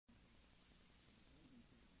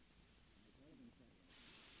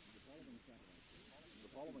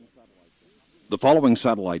The following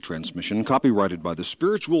satellite transmission, copyrighted by the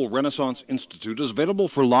Spiritual Renaissance Institute, is available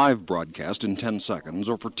for live broadcast in 10 seconds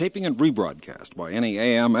or for taping and rebroadcast by any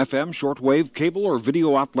AM, FM, shortwave, cable, or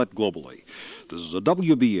video outlet globally. This is a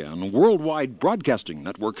WBN Worldwide Broadcasting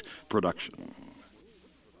Network production.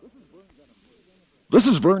 This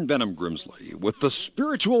is Vern Bennom Grimsley with the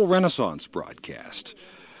Spiritual Renaissance broadcast.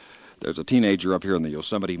 There's a teenager up here in the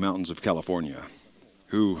Yosemite Mountains of California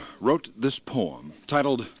who wrote this poem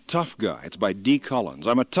titled Tough Guy. It's by D. Collins.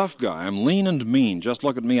 I'm a tough guy. I'm lean and mean. Just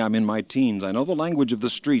look at me. I'm in my teens. I know the language of the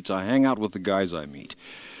streets. I hang out with the guys I meet.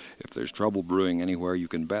 If there's trouble brewing anywhere, you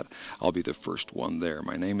can bet I'll be the first one there.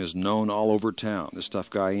 My name is known all over town. This tough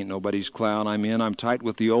guy ain't nobody's clown. I'm tight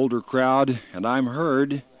with the older crowd, and I'm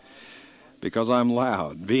heard because I'm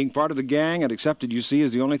loud. Being part of the gang and accepted, you see,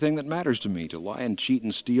 is the only thing that matters to me. To lie and cheat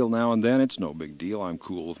and steal now and then, it's no big deal. I'm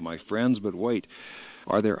cool with my friends, but wait.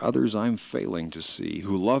 Are there others I'm failing to see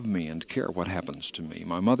who love me and care what happens to me?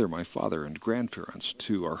 My mother, my father, and grandparents,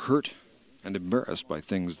 too, are hurt and embarrassed by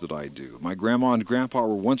things that I do. My grandma and grandpa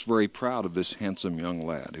were once very proud of this handsome young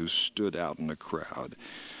lad who stood out in a crowd.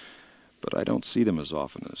 But I don't see them as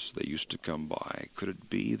often as they used to come by. Could it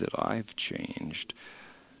be that I've changed?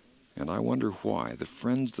 And I wonder why. The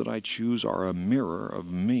friends that I choose are a mirror of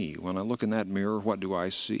me. When I look in that mirror, what do I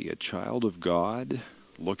see? A child of God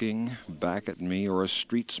looking back at me, or a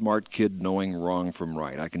street-smart kid knowing wrong from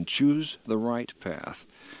right? I can choose the right path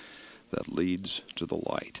that leads to the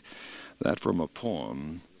light. That from a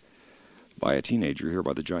poem by a teenager here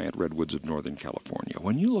by the giant redwoods of Northern California.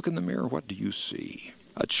 When you look in the mirror, what do you see?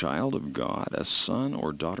 A child of God, a son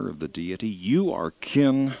or daughter of the deity. You are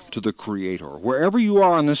kin to the Creator. Wherever you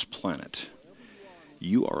are on this planet,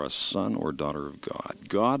 you are a son or daughter of God.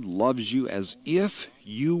 God loves you as if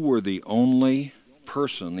you were the only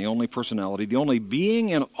person, the only personality, the only being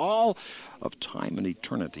in all of time and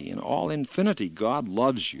eternity, in all infinity. God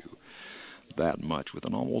loves you that much with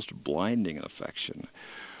an almost blinding affection,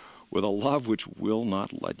 with a love which will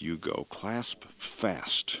not let you go. Clasp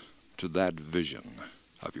fast to that vision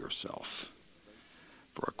of yourself.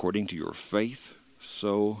 For according to your faith,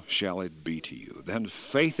 so shall it be to you. Then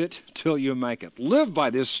faith it till you make it. Live by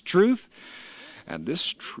this truth, and this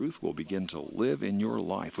truth will begin to live in your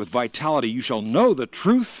life. With vitality you shall know the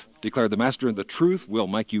truth, declared the Master, and the truth will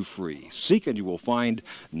make you free. Seek and you will find.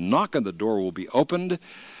 Knock and the door will be opened.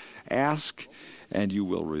 Ask and you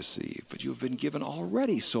will receive. But you've been given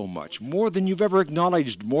already so much, more than you've ever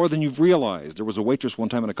acknowledged, more than you've realized. There was a waitress one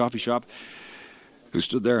time in a coffee shop who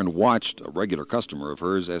stood there and watched a regular customer of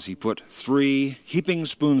hers as he put 3 heaping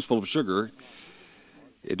spoonsful of sugar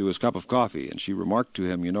into his cup of coffee. And she remarked to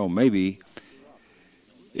him, you know, maybe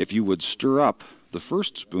if you would stir up the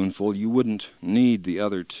first spoonful, you wouldn't need the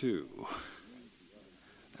other 2.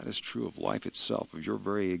 That is true of life itself, of your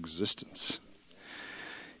very existence.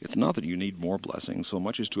 It's not that you need more blessings so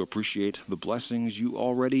much as to appreciate the blessings you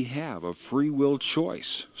already have, a free will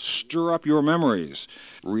choice. Stir up your memories.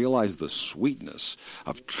 Realize the sweetness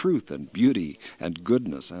of truth and beauty and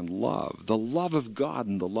goodness and love, the love of God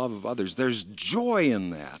and the love of others. There's joy in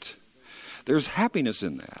that. There's happiness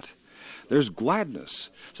in that. There's gladness.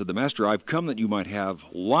 Said the Master, I've come that you might have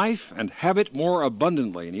life and have it more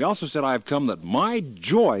abundantly. And he also said, I have come that my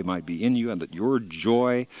joy might be in you and that your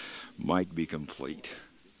joy might be complete.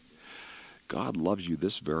 God loves you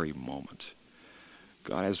this very moment.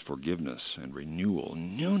 God has forgiveness and renewal,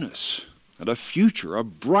 newness, and a future, a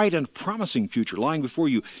bright and promising future lying before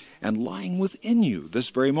you and lying within you this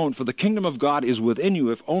very moment. For the kingdom of God is within you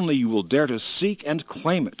if only you will dare to seek and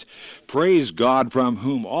claim it. Praise God from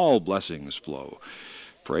whom all blessings flow.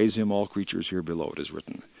 Praise him, all creatures here below, it is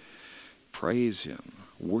written. Praise him.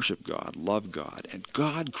 Worship God, love God, and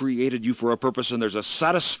God created you for a purpose, and there's a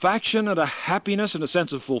satisfaction and a happiness and a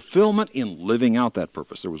sense of fulfillment in living out that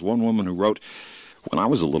purpose. There was one woman who wrote, when I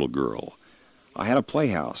was a little girl, I had a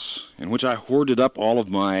playhouse in which I hoarded up all of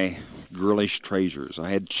my girlish treasures.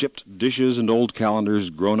 I had chipped dishes and old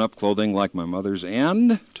calendars, grown-up clothing like my mother's,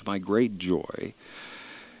 and, to my great joy,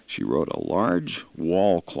 she wrote a large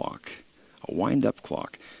wall clock, a wind-up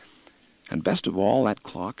clock, and best of all, that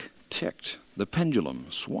clock ticked. The pendulum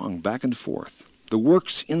swung back and forth. The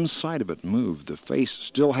works inside of it moved. The face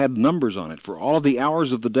still had numbers on it for all of the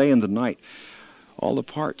hours of the day and the night. All the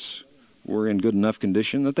parts were in good enough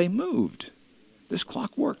condition that they moved. This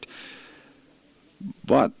clock worked.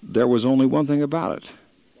 But there was only one thing about it.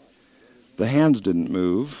 The hands didn't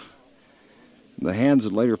move. The hands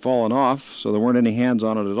had later fallen off, so there weren't any hands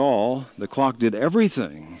on it at all. The clock did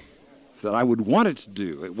everything that I would want it to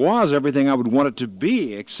do. It was everything I would want it to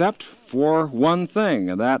be, except for one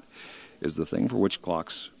thing, and that is the thing for which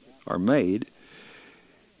clocks are made.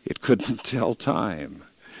 It couldn't tell time.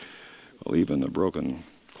 Well, even a broken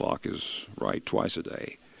clock is right twice a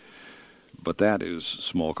day. But that is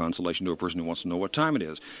small consolation to a person who wants to know what time it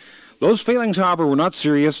is. Those failings, however, were not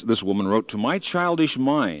serious. This woman wrote, "To my childish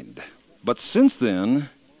mind. But since then,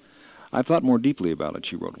 I've thought more deeply about it,"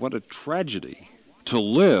 she wrote. What a tragedy to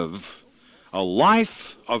live a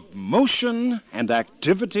life of motion and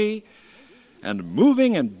activity and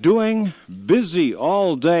moving and doing, busy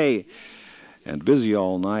all day and busy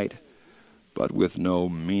all night, but with no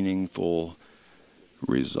meaningful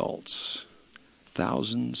results.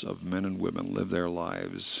 Thousands of men and women live their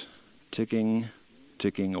lives ticking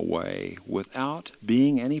away without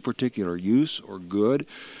being any particular use or good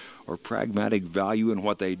or pragmatic value in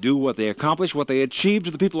what they do, what they accomplish, what they achieve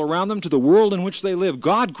to the people around them, to the world in which they live.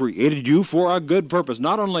 God created you for a good purpose,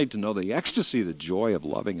 not only to know the ecstasy, the joy of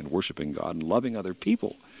loving and worshiping God and loving other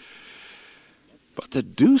people, but to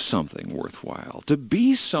do something worthwhile, to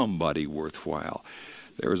be somebody worthwhile.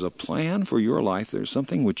 There is a plan for your life. There's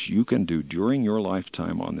something which you can do during your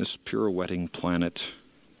lifetime on this pirouetting planet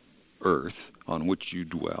Earth on which you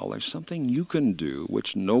dwell. There's something you can do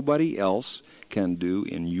which nobody else can do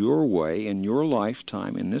in your way, in your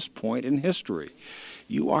lifetime, in this point in history.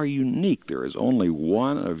 You are unique. There is only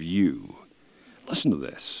one of you. Listen to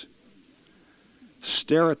this.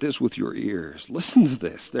 Stare at this with your ears. Listen to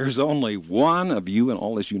this. There's only one of you in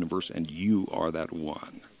all this universe, and you are that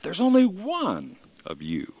one. There's only one of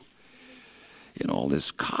you in all this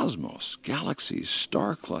cosmos, galaxies,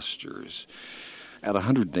 star clusters, at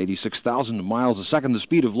 186,000 miles a second, the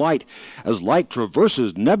speed of light, as light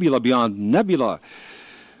traverses nebula beyond nebula.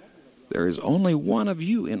 There is only one of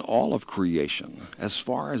you in all of creation. As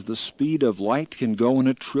far as the speed of light can go in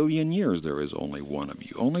 1 trillion years, there is only one of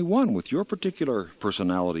you. Only one with your particular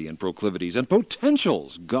personality and proclivities and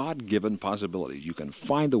potentials, God-given possibilities. You can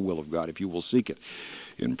find the will of God if you will seek it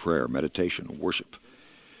in prayer, meditation, worship.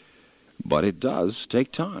 But it does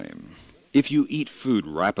take time. If you eat food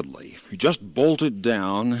rapidly, if you just bolt it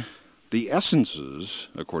down, the essences,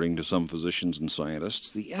 according to some physicians and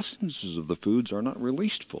scientists, the essences of the foods are not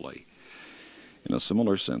released fully. In a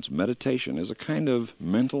similar sense, meditation is a kind of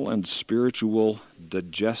mental and spiritual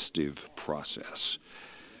digestive process.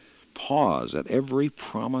 Pause at every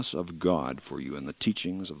promise of God for you in the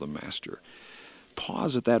teachings of the Master.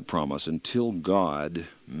 Pause at that promise until God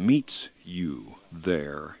meets you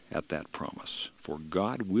there at that promise. For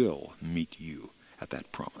God will meet you at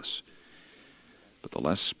that promise. But the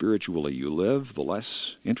less spiritually you live, the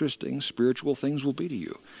less interesting spiritual things will be to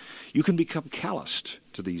you. You can become calloused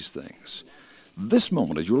to these things. This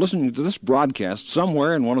moment, as you're listening to this broadcast,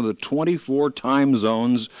 somewhere in one of the 24 time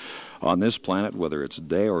zones on this planet, whether it's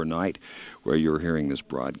day or night, where you're hearing this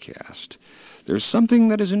broadcast, there's something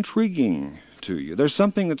that is intriguing to you. There's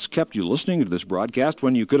something that's kept you listening to this broadcast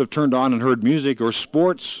when you could have turned on and heard music or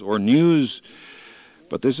sports or news.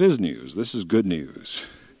 But this is news. This is good news.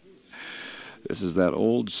 This is that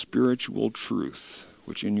old spiritual truth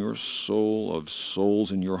which in your soul of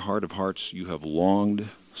souls, in your heart of hearts, you have longed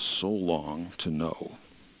so long to know,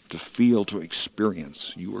 to feel, to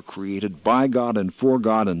experience. You were created by God and for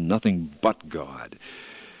God, and nothing but God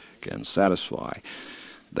can satisfy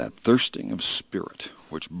that thirsting of spirit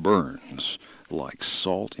which burns like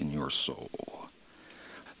salt in your soul.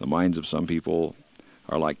 The minds of some people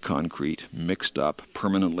are like concrete, mixed up,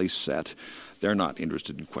 permanently set. They're not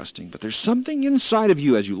interested in questing, but there's something inside of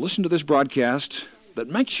you as you listen to this broadcast that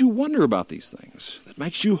makes you wonder about these things, that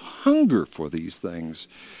makes you hunger for these things,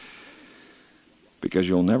 because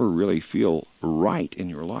you'll never really feel right in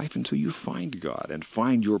your life until you find God and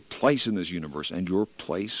find your place in this universe and your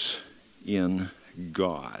place in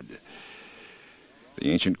God. The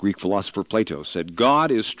ancient Greek philosopher Plato said,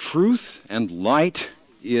 God is truth and light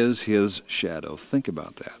is his shadow. Think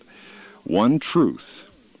about that. One truth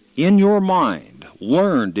in your mind,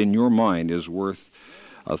 learned in your mind, is worth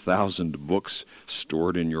 1,000 books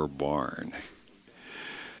stored in your barn.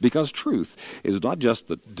 Because truth is not just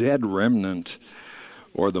the dead remnant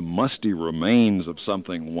or the musty remains of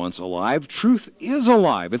something once alive. Truth is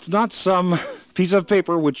alive. It's not some piece of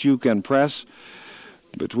paper which you can press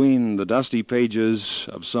between the dusty pages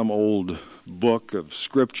of some old book of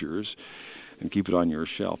scriptures and keep it on your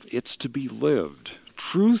shelf. It's to be lived.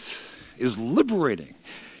 Truth is liberating.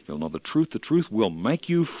 You'll know the truth. The truth will make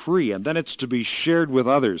you free, and then it's to be shared with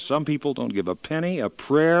others. Some people don't give a penny, a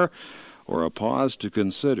prayer, or a pause to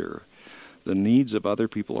consider the needs of other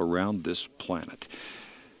people around this planet.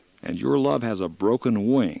 And your love has a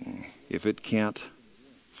broken wing if it can't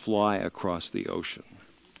fly across the ocean.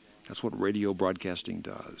 That's what radio broadcasting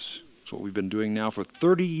does. That's That's what we've been doing now for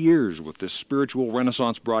 30 years with this Spiritual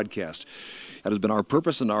Renaissance broadcast. That has been our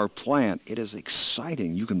purpose and our plan. It is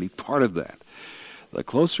exciting. You can be part of that. The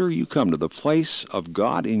closer you come to the place of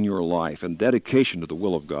God in your life and dedication to the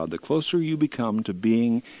will of God, the closer you become to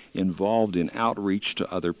being involved in outreach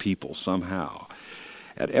to other people somehow.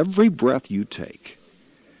 At every breath you take,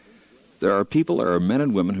 there are men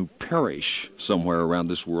and women who perish somewhere around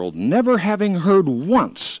this world, never having heard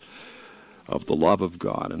once of the love of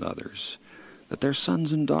God in others. That they're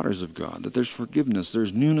sons and daughters of God, that there's forgiveness,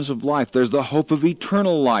 there's newness of life, there's the hope of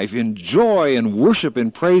eternal life in joy and worship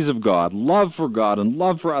and praise of God, love for God and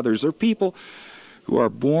love for others. They're people who are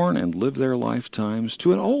born and live their lifetimes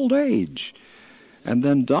to an old age and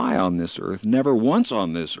then die on this earth, never once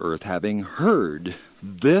on this earth having heard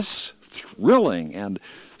this thrilling and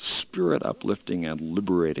spirit-uplifting and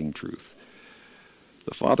liberating truth.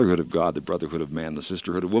 The fatherhood of God, the brotherhood of man, the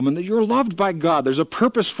sisterhood of woman, that you're loved by God. There's a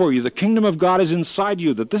purpose for you. The kingdom of God is inside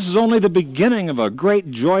you, that this is only the beginning of a great,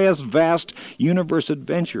 joyous, vast universe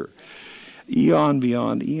adventure, eon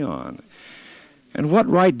beyond eon. And what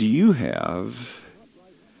right do you have,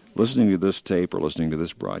 listening to this tape or listening to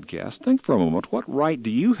this broadcast, think for a moment, what right do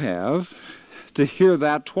you have to hear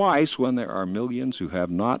that twice when there are millions who have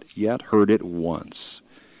not yet heard it once?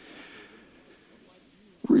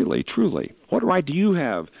 Really, truly, what right do you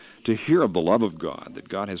have to hear of the love of God, that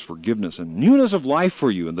God has forgiveness and newness of life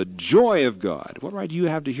for you and the joy of God? What right do you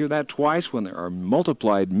have to hear that twice when there are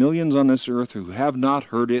multiplied millions on this earth who have not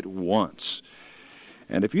heard it once?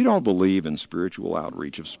 And if you don't believe in spiritual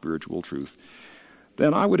outreach of spiritual truth,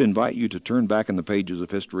 then I would invite you to turn back in the pages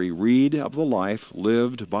of history, read of the life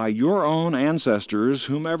lived by your own ancestors,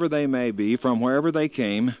 whomever they may be, from wherever they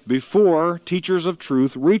came, before teachers of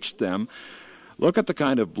truth reached them. Look at the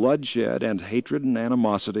kind of bloodshed and hatred and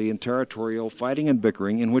animosity and territorial fighting and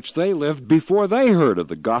bickering in which they lived before they heard of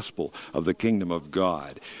the gospel of the kingdom of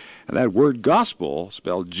God. And that word gospel,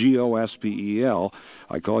 spelled G-O-S-P-E-L,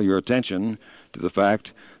 I call your attention to the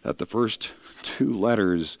fact that the first two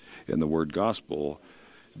letters in the word gospel,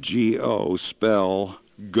 G-O, spell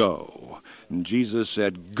go. And Jesus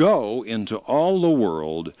said, go into all the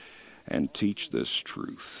world and teach this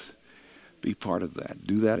truth. Be part of that.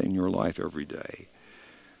 Do that in your life every day.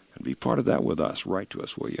 And be part of that with us. Write to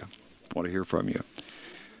us, will you? I want to hear from you.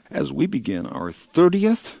 As we begin our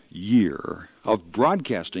 30th year of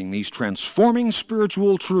broadcasting these transforming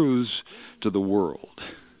spiritual truths to the world,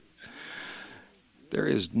 there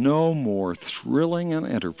is no more thrilling an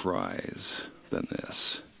enterprise than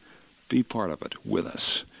this. Be part of it with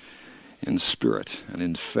us in spirit and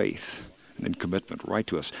in faith and in commitment. Write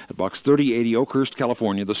to us at Box 3080, Oakhurst,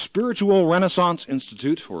 California, the Spiritual Renaissance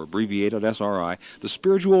Institute, or abbreviated SRI, the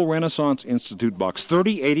Spiritual Renaissance Institute, Box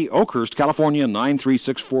 3080, Oakhurst, California,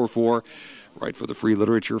 93644. Write for the free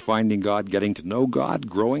literature, Finding God, Getting to Know God,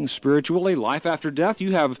 Growing Spiritually, Life After Death.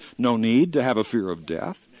 You have no need to have a fear of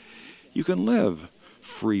death. You can live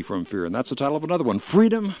free from fear. And that's the title of another one,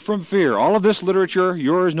 Freedom from Fear. All of this literature,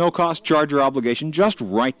 yours, no cost, charge, or obligation. Just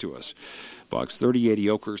write to us. Box 3080,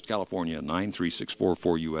 Oakhurst, California,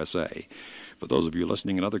 93644 USA. For those of you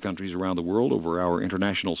listening in other countries around the world over our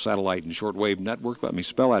international satellite and shortwave network, let me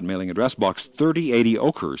spell that mailing address. Box 3080,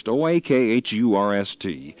 Oakhurst,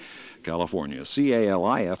 O-A-K-H-U-R-S-T, California,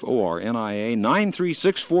 California,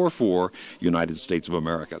 93644, United States of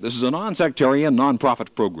America. This is a non-sectarian,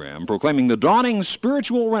 non-profit program proclaiming the dawning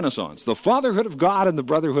spiritual renaissance, the fatherhood of God and the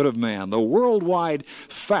brotherhood of man, the worldwide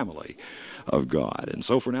family of God. And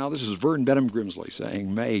so for now, this is Vern Bennom Grimsley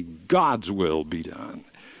saying, may God's will be done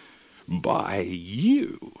by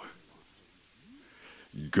you.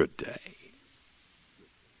 Good day.